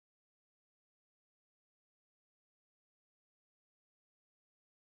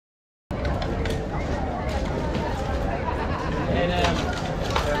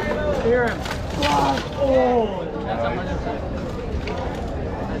hear him. Oh! That's 100%.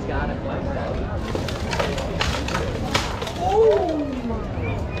 That's got it. Oh!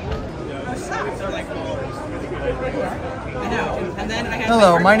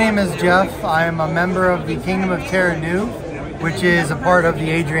 Hello, my name is Jeff. I am a member of the Kingdom of Terre Neuve, which is a part of the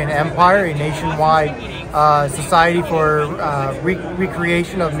Adrian Empire, a nationwide society for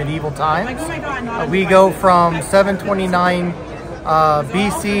recreation of medieval times. We go from 729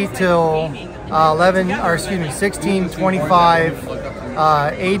 BC till 1625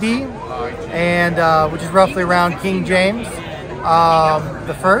 AD, and which is roughly around King James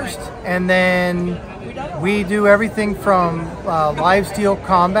the First. And then we do everything from live steel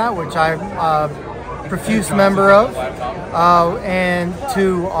combat, which I'm a profuse member of, and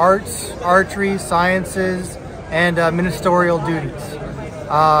to arts, archery, sciences, and ministerial duties.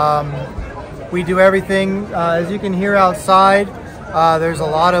 We do everything, as you can hear outside, there's a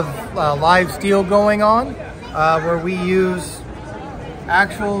lot of live steel going on, where we use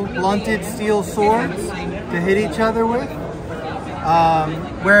actual blunted steel swords to hit each other with,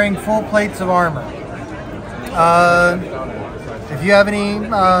 wearing full plates of armor. If you have any,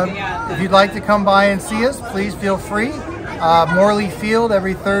 if you'd like to come by and see us, please feel free. Morley Field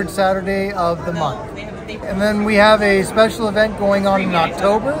every third Saturday of the month. And then we have a special event going on in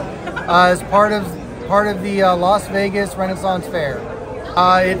October as part of the Las Vegas Renaissance Fair.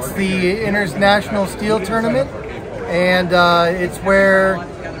 It's the International Steel Tournament, and it's where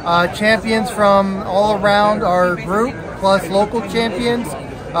champions from all around our group, plus local champions,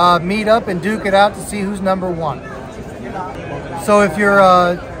 meet up and duke it out to see who's #1. So if you're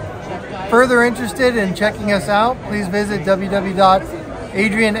further interested in checking us out, please visit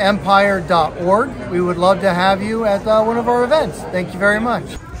www.adrianempire.org. We would love to have you at one of our events. Thank you very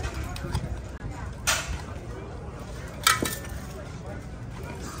much.